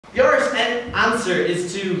The Irish answer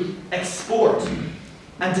is to export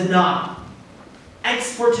and deny.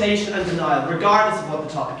 Exportation and denial, regardless of what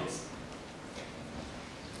the topic is.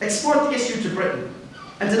 Export the issue to Britain,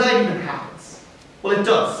 and deny it even happens. Well, it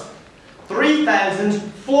does.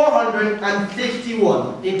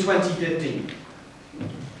 3,451 in 2015.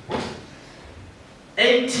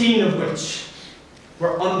 18 of which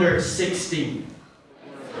were under 16.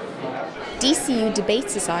 DCU Debate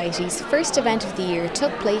Society's first event of the year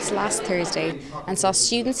took place last Thursday and saw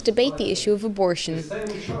students debate the issue of abortion.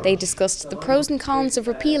 They discussed the pros and cons of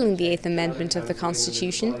repealing the 8th Amendment of the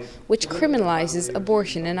Constitution, which criminalises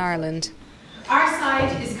abortion in Ireland. Our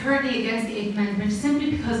side is currently against the 8th Amendment simply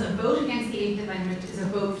because a vote against the 8th Amendment is a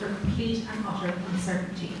vote for complete and utter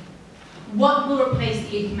uncertainty. What will replace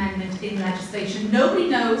the 8th Amendment in legislation? Nobody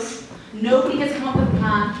knows. Nobody has come up with a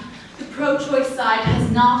plan. The pro-choice side has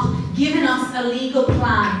not given us a legal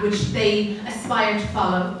plan which they aspire to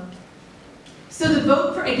follow. So the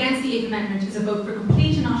vote against the 8th Amendment is a vote for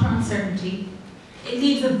complete and utter uncertainty. It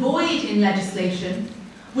leaves a void in legislation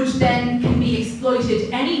which then can be exploited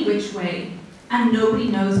any which way, and nobody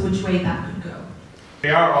knows which way that could go. They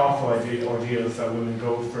are awful ordeals that women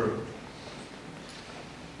go through.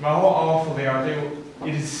 No matter how awful they are,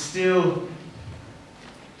 it is still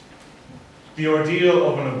the ordeal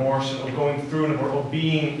of an abortion, of going through an abortion, of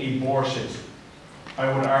being aborted,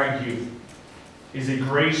 I would argue, is a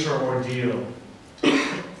greater ordeal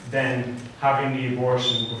than having the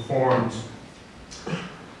abortion performed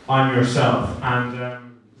on yourself.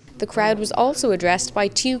 The crowd was also addressed by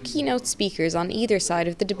 2 keynote speakers on either side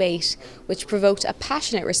of the debate, which provoked a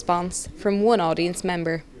passionate response from one audience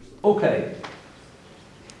member. Okay,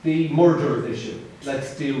 the murder issue,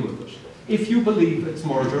 let's deal with it. If you believe it's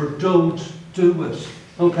murder, don't do it,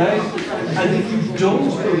 okay? And if you don't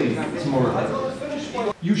believe it's murder,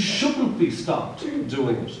 you shouldn't be stopped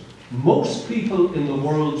doing it. Most people in the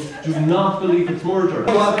world do not believe it's murder.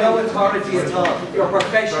 You have no authority at all. Your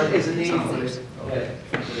profession is an evil. Okay.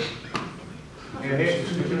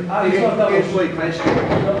 Here's my question.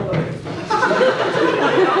 I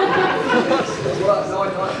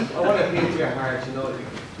want to appeal to your heart, you know.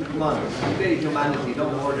 Come on, debate humanity,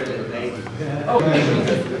 don't murder little baby. Okay,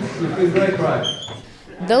 you've been great, right?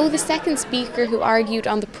 Though the second speaker, who argued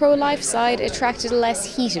on the pro-life side, attracted a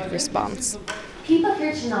less heated response. People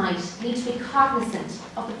here tonight need to be cognizant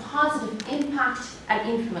of the positive impact and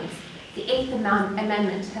influence the 8th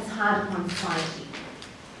Amendment has had upon society.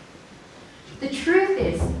 The truth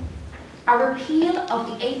is, a repeal of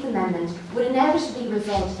the 8th Amendment would inevitably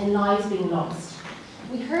result in lives being lost.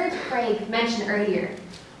 We heard Craig mention earlier,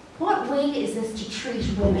 what way is this to treat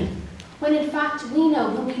women? When in fact we know,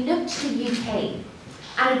 when we look to the UK,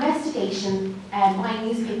 an investigation by a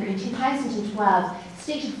newspaper in 2012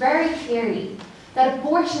 stated very clearly that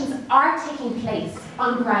abortions are taking place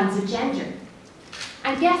on grounds of gender.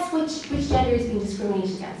 And guess which gender is being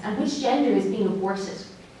discriminated against and which gender is being aborted?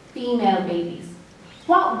 Female babies.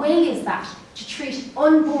 What way is that to treat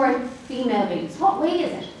unborn female babies? What way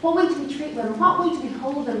is it? What way do we treat women? What way do we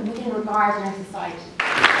hold them within regard in our society?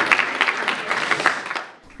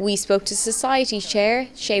 We spoke to Society Chair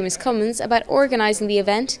Seamus Cummins about organising the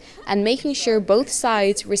event and making sure both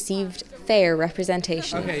sides received fair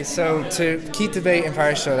representation. Okay, so to keep debate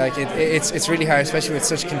impartial, it's really hard, especially with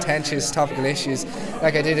such contentious topical issues.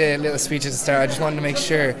 Like, I did a little speech at the start. I just wanted to make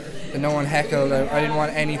sure that no one heckled. I didn't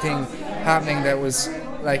want anything happening that was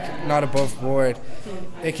not above board.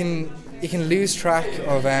 You can lose track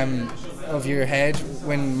of your head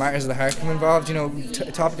when matters of the heart come involved. You know,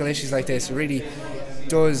 topical issues like this really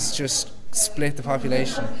does just split the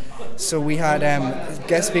population. So we had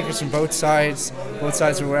guest speakers from both sides. Both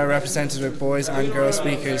sides were well represented with boys and girls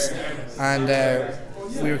speakers, and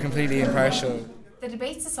we were completely impartial. The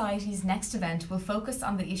Debate Society's next event will focus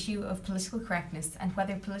on the issue of political correctness and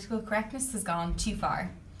whether political correctness has gone too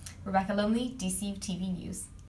far. Rebecca Lumley, DCUtv News.